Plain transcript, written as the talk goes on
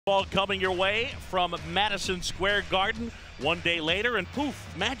Ball coming your way from Madison Square Garden. One day later, and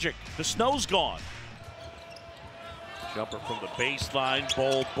poof, magic. The snow's gone. Jumper from the baseline.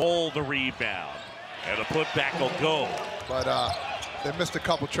 Bol Bol the rebound. And the putback will go. But they missed a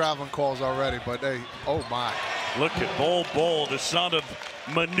couple traveling calls already, but they, oh my. Look at Bol Bol, the son of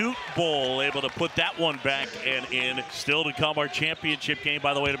Manute Bol, able to put that one back and in. Still to come, our championship game,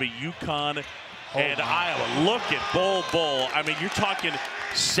 by the way, to be UConn and Iowa. Look at Bol Bol. I mean, you're talking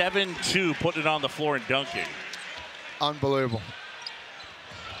 7-2, putting it on the floor and dunking. Unbelievable.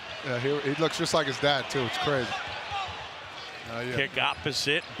 Yeah, he looks just like his dad, too. It's crazy. Yeah. Kick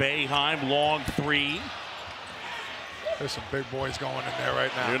opposite, Boeheim, long three. There's some big boys going in there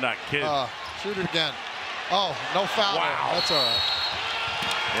right now. You're not kidding. Shoot it again. Oh, no foul. Wow. That's all right.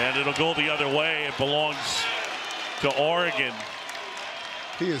 And it'll go the other way. It belongs to Oregon.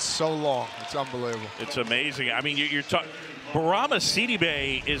 He is so long. It's unbelievable. It's amazing. I mean, you're talking. Barama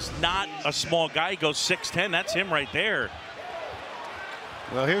Sidibe is not a small guy. He goes 6'10". That's him right there.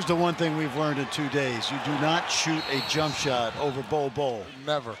 Well, here's the one thing we've learned in 2 days. You do not shoot a jump shot over Bol Bol.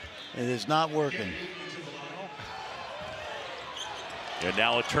 Never. It is not working. And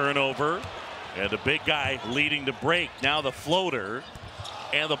now a turnover. And the big guy leading the break. Now the floater.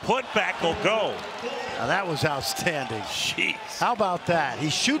 And the putback will go. Now that was outstanding. Jeez. How about that? He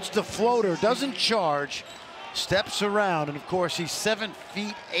shoots the floater, doesn't charge, steps around, and of course he's 7'8"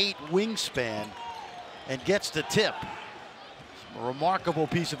 wingspan and gets the tip. A remarkable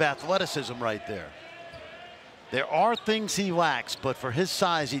piece of athleticism right there. There are things he lacks, but for his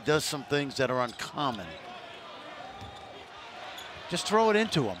size, he does some things that are uncommon. Just throw it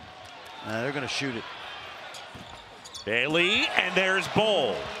into him. They're going to shoot it. Bailey, and there's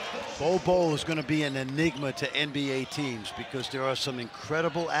Bol. Bol Bol is going to be an enigma to NBA teams because there are some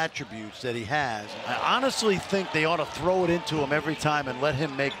incredible attributes that he has. I honestly think they ought to throw it into him every time and let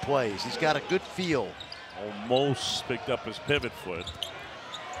him make plays. He's got a good feel. Almost picked up his pivot foot.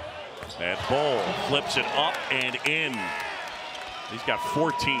 And Bol flips it up and in. He's got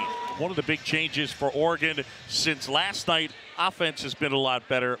 14. One of the big changes for Oregon since last night, offense has been a lot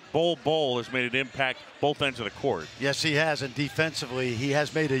better. Bol Bol has made an impact both ends of the court. Yes, he has, and defensively, he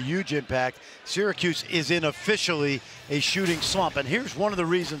has made a huge impact. Syracuse is in officially a shooting slump, and here's one of the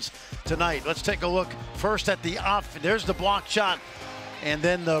reasons tonight. Let's take a look first at the off. There's the block shot, and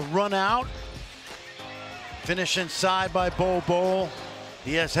then the run out. Finish inside by Bol Bol.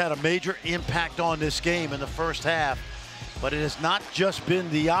 He has had a major impact on this game in the first half. But it has not just been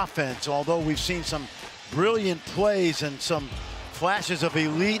the offense, although we've seen some brilliant plays and some flashes of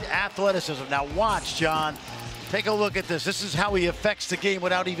elite athleticism. Now watch, John. Take a look at this. This is how he affects the game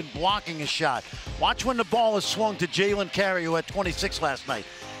without even blocking a shot. Watch when the ball is swung to Jalen Carey, who had 26 last night.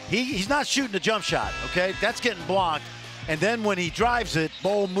 He's not shooting a jump shot, okay? That's getting blocked. And then when he drives it,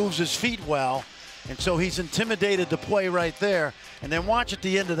 Bol moves his feet well. And so he's intimidated the play right there. And then watch at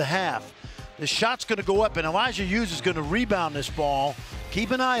the end of the half. The shot's going to go up, and Elijah Hughes is going to rebound this ball. Keep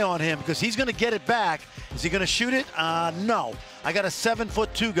an eye on him because he's going to get it back. Is he going to shoot it? No. I got a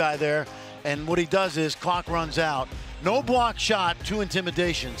 7'2" guy there, and what he does is clock runs out. No block shot, 2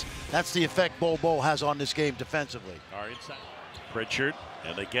 intimidations. That's the effect Bol Bol has on this game defensively. All right, Pritchard,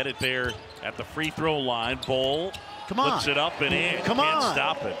 and they get it there at the free throw line. Bol flips it up and in. Can't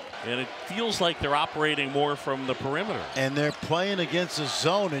stop it. And it feels like they're operating more from the perimeter. And they're playing against a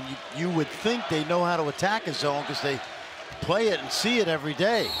zone, and you would think they know how to attack a zone because they play it and see it every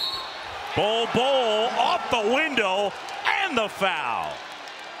day. Bol Bol off the window and the foul.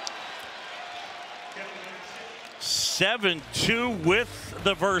 7-2 with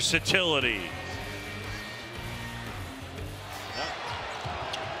the versatility.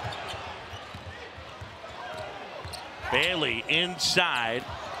 Bailey inside.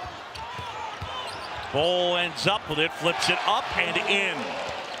 Bol ends up with it, flips it up and in.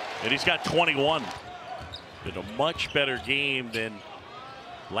 And he's got 21. Been a much better game than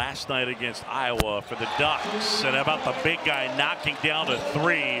last night against Iowa for the Ducks. And how about the big guy knocking down a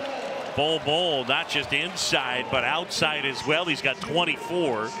three? Bol Bol not just inside, but outside as well. He's got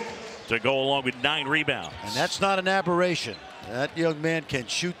 24 to go along with 9 rebounds. And that's not an aberration. That young man can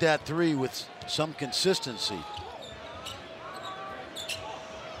shoot that three with some consistency.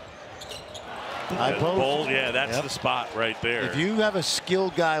 Bol, yeah, that's the spot right there. If you have a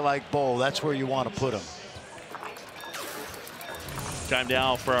skilled guy like Bol, that's where you want to put him. Time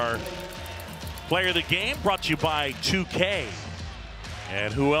now for our player of the game, brought to you by 2K.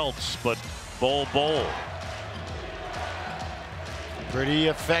 And who else but Bol Bol? Pretty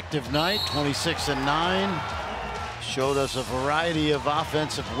effective night, 26-9. Showed us a variety of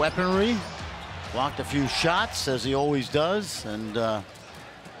offensive weaponry. Blocked a few shots, as he always does, and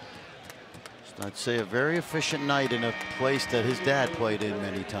I'd say a very efficient night in a place that his dad played in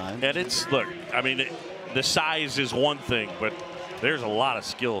many times. And it's, look, I mean, the size is one thing, but there's a lot of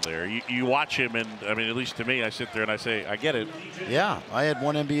skill there. You watch him, and I mean, at least to me, I sit there and I say, I get it. Yeah, I had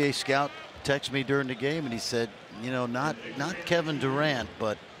one NBA scout text me during the game, and he said, you know, not Kevin Durant,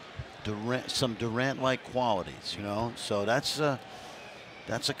 but some Durant-like qualities, you know. So that's a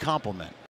compliment.